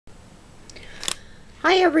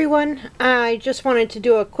Hi everyone, I just wanted to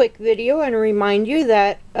do a quick video and remind you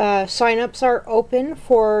that sign-ups are open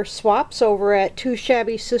for swaps over at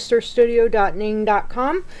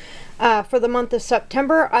PatsTreasuresNCrafts.com. For the month of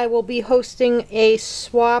September, I will be hosting a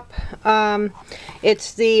swap.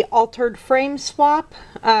 It's the altered frame swap,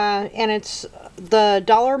 and it's the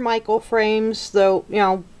Dollar Michael frames, the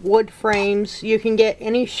wood frames. You can get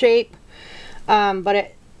any shape, and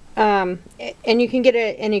you can get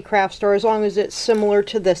it at any craft store as long as it's similar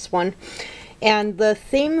to this one. And the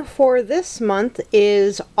theme for this month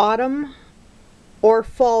is autumn or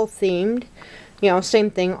fall themed.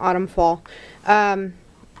 Same thing, autumn, fall. I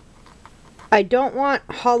don't want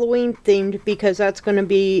Halloween themed because that's going to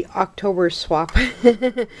be October's swap.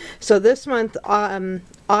 So this month,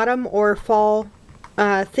 autumn or fall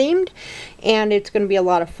themed, and it's going to be a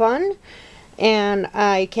lot of fun. And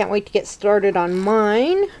I can't wait to get started on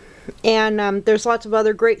mine. And there's lots of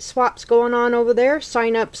other great swaps going on over there.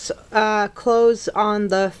 Sign-ups close on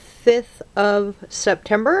the 5th of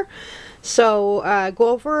September. So go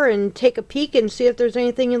over and take a peek and see if there's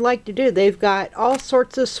anything you'd like to do. They've got all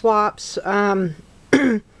sorts of swaps.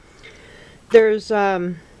 There's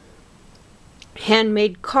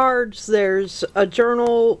handmade cards. There's a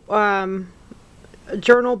journal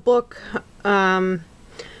book.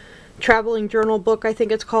 Traveling journal book, I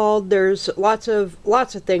think it's called. There's lots of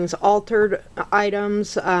things, altered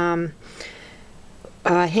items,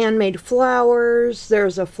 handmade flowers.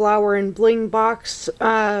 There's a flower and bling box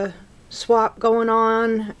swap going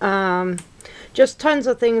on. Just tons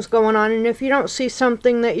of things going on. And if you don't see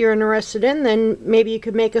something that you're interested in, then maybe you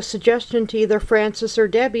could make a suggestion to either Francis or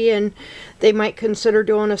Debbie, and they might consider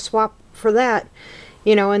doing a swap for that,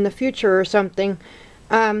 in the future or something.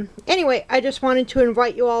 Anyway, I just wanted to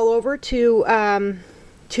invite you all over to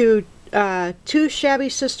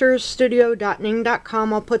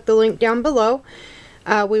TwoShabbySistersStudio.ning.com. I'll put the link down below.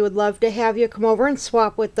 We would love to have you come over and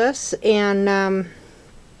swap with us. And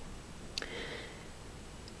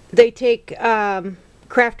they take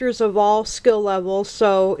crafters of all skill levels.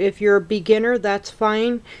 So if you're a beginner, that's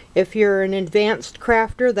fine. If you're an advanced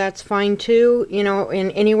crafter, that's fine too.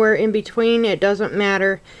 And anywhere in between, it doesn't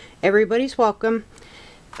matter. Everybody's welcome.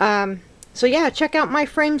 So yeah, check out my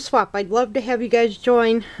frame swap. I'd love to have you guys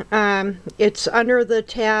join. It's under the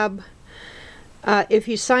tab. If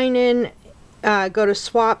you sign in, go to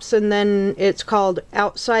swaps, and then it's called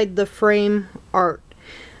Outside the Frame Art.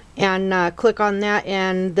 And click on that,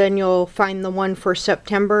 and then you'll find the one for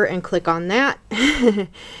September, and click on that.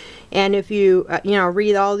 And if you,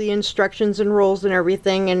 read all the instructions and rules and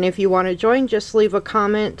everything, and if you want to join, just leave a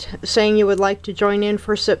comment saying you would like to join in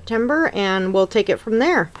for September, and we'll take it from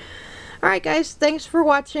there. Alright guys, thanks for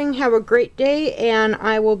watching. Have a great day, and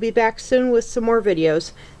I will be back soon with some more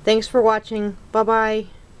videos. Thanks for watching. Bye-bye.